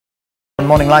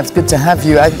Morning Live. It's good to have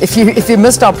you. If you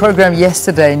missed our program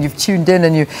yesterday and you've tuned in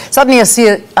and you suddenly see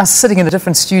us sitting in a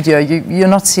different studio, you're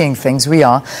not seeing things. We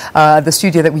are. The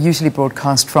studio that we usually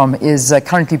broadcast from is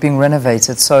currently being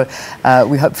renovated. So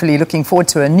we're hopefully looking forward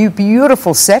to a new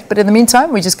beautiful set. But in the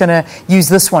meantime, we're just going to use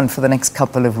this one for the next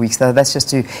couple of weeks. That's just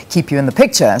to keep you in the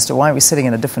picture as to why we're sitting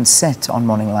in a different set on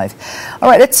Morning Live. All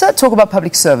right, let's talk about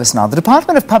public service now. The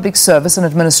Department of Public Service and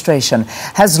Administration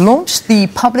has launched the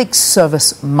Public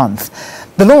Service Month.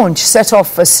 The launch set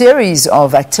off a series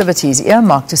of activities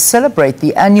earmarked to celebrate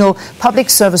the annual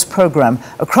public service program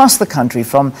across the country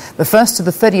from the 1st to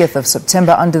the 30th of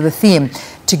September under the theme,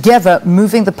 Together,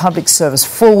 Moving the Public Service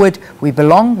Forward, We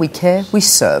Belong, We Care, We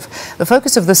Serve. The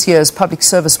focus of this year's Public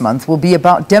Service Month will be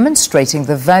about demonstrating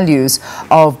the values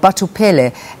of Batho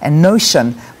Pele and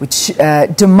notion which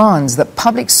demands that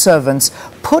public servants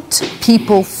put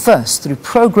people first through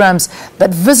programs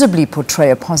that visibly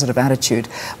portray a positive attitude.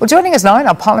 Well, joining us now in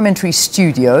our parliamentary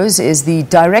studios is the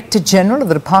Director General of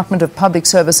the Department of Public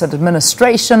Service and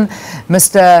Administration,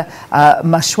 Mr.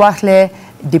 Mashwahle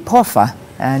Diphofa.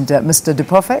 And Mr.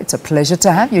 Diphofa, it's a pleasure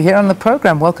to have you here on the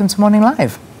program. Welcome to Morning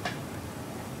Live.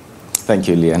 Thank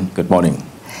you, Leanne. Good morning.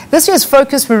 This year's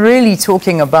focus, we're really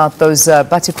talking about those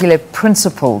Batho Pele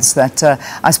principles that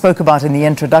I spoke about in the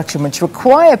introduction, which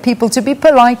require people to be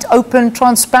polite, open,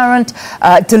 transparent,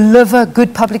 deliver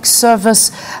good public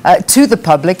service to the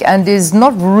public, and is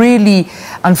not really,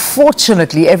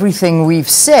 unfortunately, everything we've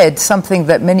said, something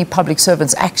that many public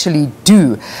servants actually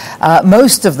do.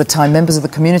 Most of the time, members of the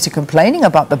community complaining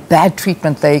about the bad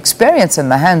treatment they experience in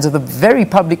the hands of the very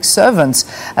public servants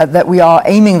that we are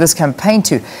aiming this campaign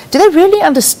to. Do they really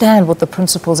understand what the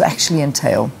principles actually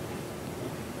entail?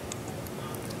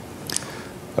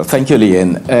 Thank you,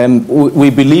 Leanne.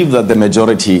 We believe that the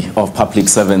majority of public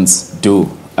servants do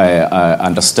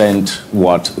understand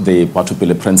what the Batho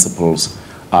Pele principles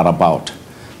are about.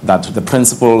 That the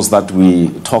principles that we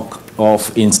talk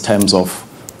of in terms of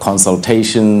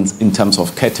consultations, in terms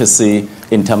of courtesy,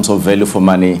 in terms of value for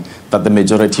money, that the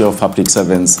majority of public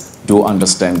servants do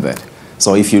understand that.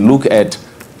 So if you look at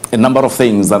a number of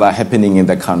things that are happening in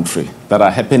the country, that are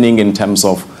happening in terms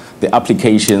of the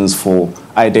applications for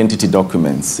identity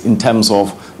documents, in terms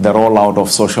of the rollout of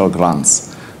social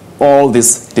grants. All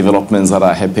these developments that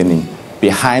are happening,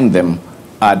 behind them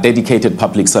are dedicated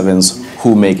public servants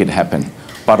who make it happen.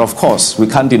 But of course, we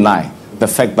can't deny the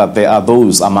fact that there are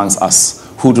those amongst us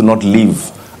who do not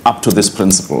live up to these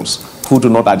principles, who do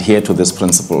not adhere to these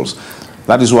principles.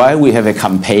 That is why we have a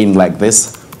campaign like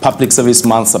this, Public Service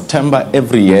Month, September,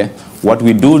 every year. What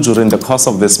we do during the course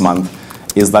of this month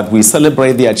is that we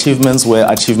celebrate the achievements where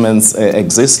achievements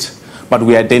exist, but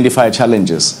we identify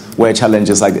challenges where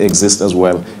challenges exist as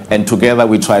well. And together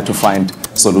we try to find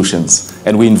solutions.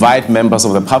 And we invite members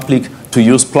of the public to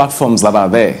use platforms that are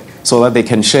there so that they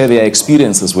can share their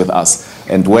experiences with us.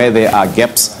 And where there are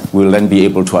gaps, we'll then be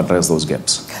able to address those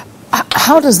gaps.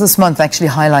 How does this month actually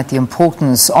highlight the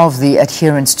importance of the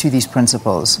adherence to these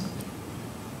principles?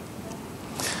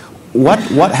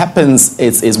 What happens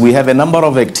is we have a number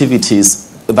of activities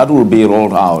that will be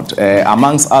rolled out.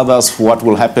 Amongst others, what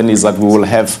will happen is that we will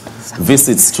have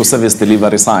visits to service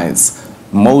delivery sites,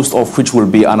 most of which will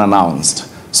be unannounced,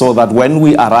 so that when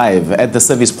we arrive at the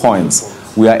service points,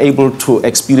 we are able to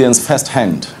experience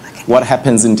firsthand what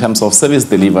happens in terms of service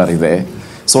delivery there,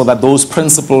 so that those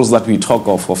principles that we talk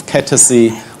of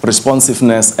courtesy,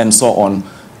 responsiveness, and so on,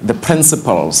 the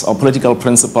principles, or political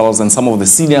principles, and some of the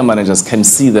senior managers can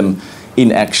see them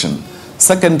in action.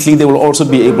 Secondly, they will also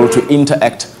be able to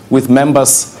interact with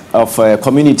members of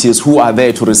communities who are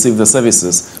there to receive the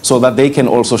services so that they can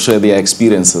also share their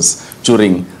experiences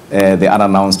during the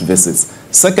unannounced visits.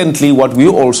 Secondly, what we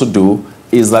also do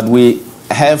is that we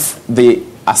have the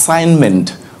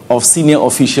assignment of senior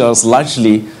officials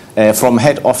largely from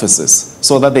head offices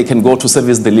so that they can go to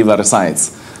service delivery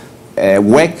sites.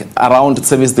 Work around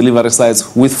service delivery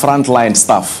sites with frontline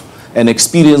staff and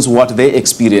experience what they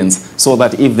experience so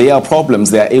that if there are problems,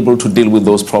 they are able to deal with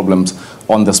those problems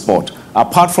on the spot.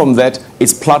 Apart from that,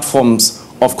 it's platforms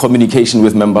of communication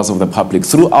with members of the public.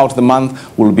 Throughout the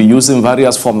month, we'll be using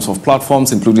various forms of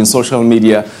platforms, including social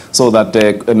media, so that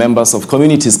members of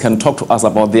communities can talk to us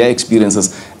about their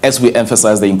experiences as we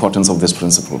emphasize the importance of these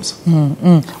principles.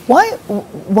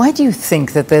 Why do you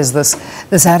think that there's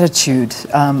this attitude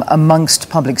amongst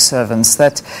public servants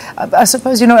that, I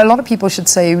suppose, a lot of people should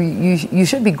say you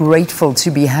should be grateful to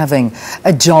be having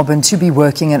a job and to be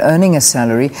working and earning a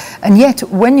salary, and yet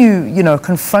when you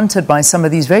confronted by some of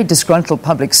these very disgruntled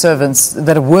public servants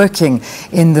that are working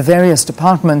in the various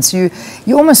departments, you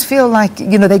almost feel like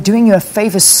they're doing you a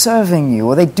favor serving you,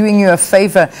 or they're doing you a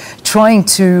favor trying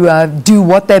to do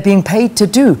what they're being paid to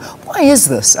do. Why is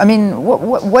this? I mean,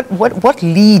 what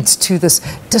leads to this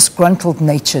disgruntled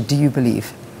nature, do you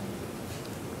believe?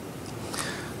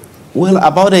 Well,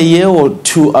 about a year or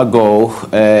two ago,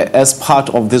 as part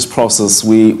of this process,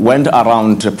 we went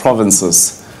around the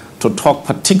provinces to talk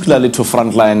particularly to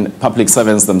frontline public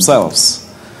servants themselves.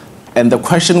 And the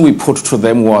question we put to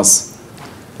them was,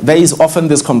 there is often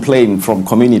this complaint from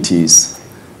communities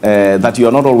that you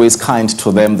are not always kind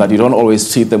to them, that you don't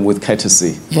always treat them with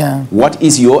courtesy. Yeah. What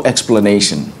is your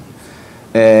explanation?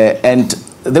 And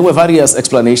there were various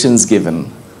explanations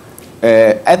given.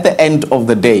 At the end of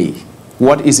the day,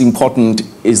 what is important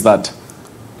is that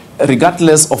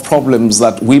regardless of problems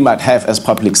that we might have as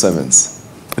public servants,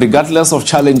 regardless of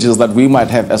challenges that we might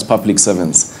have as public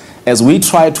servants, as we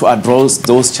try to address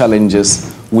those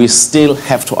challenges, we still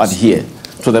have to adhere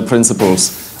to the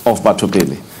principles of Batho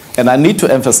Pele. And I need to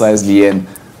emphasize, Leanne,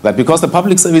 that because the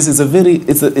public service is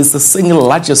the single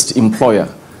largest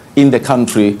employer in the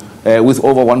country with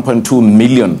over 1.2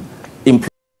 million employees,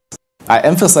 I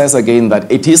emphasize again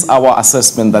that it is our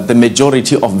assessment that the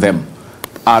majority of them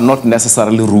are not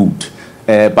necessarily rude,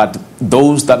 but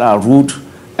those that are rude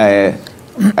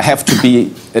have to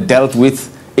be dealt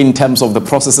with in terms of the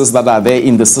processes that are there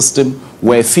in the system,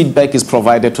 where feedback is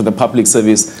provided to the public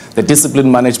service. The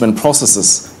discipline management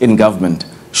processes in government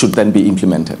should then be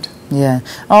implemented. Yeah.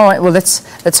 All right. Well,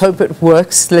 let's hope it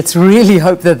works. Let's really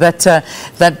hope that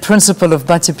that principle of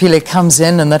Batho Pele comes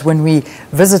in, and that when we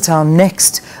visit our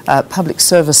next public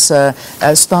service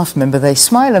staff member, they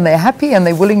smile and they're happy and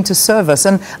they're willing to serve us.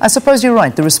 And I suppose you're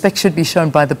right. The respect should be shown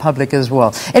by the public as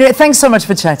well. Anyway, thanks so much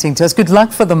for chatting to us. Good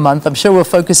luck for the month. I'm sure we'll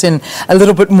focus in a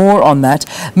little bit more on that.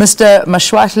 Mr.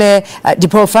 Mashwahle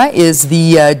Diphofa is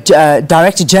the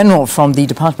Director General from the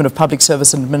Department of Public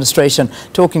Service and Administration,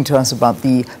 talking to us about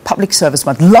the Public Service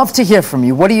Month. Love to hear from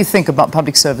you. What do you think about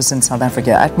public service in South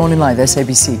Africa? At Morning Live,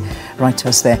 SABC. Write to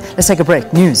us there. Let's take a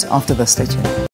break. News after this. Stay tuned.